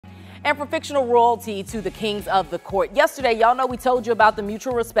And from fictional royalty to the kings of the court. Yesterday, y'all know we told you about the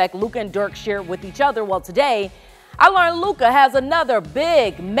mutual respect Luka and Dirk share with each other. Well, today, I learned Luka has another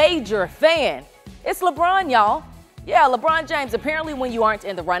big, major fan. It's LeBron, y'all. Yeah, LeBron James. Apparently, when you aren't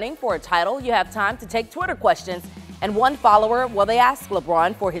in the running for a title, you have time to take Twitter questions. And one follower, well, they asked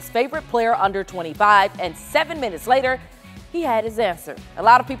LeBron for his favorite player under 25, and 7 minutes later, he had his answer. A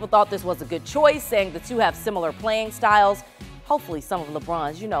lot of people thought this was a good choice, saying the two have similar playing styles. Hopefully, some of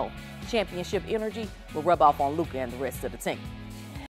LeBron's, championship energy will rub off on Luka and the rest of the team.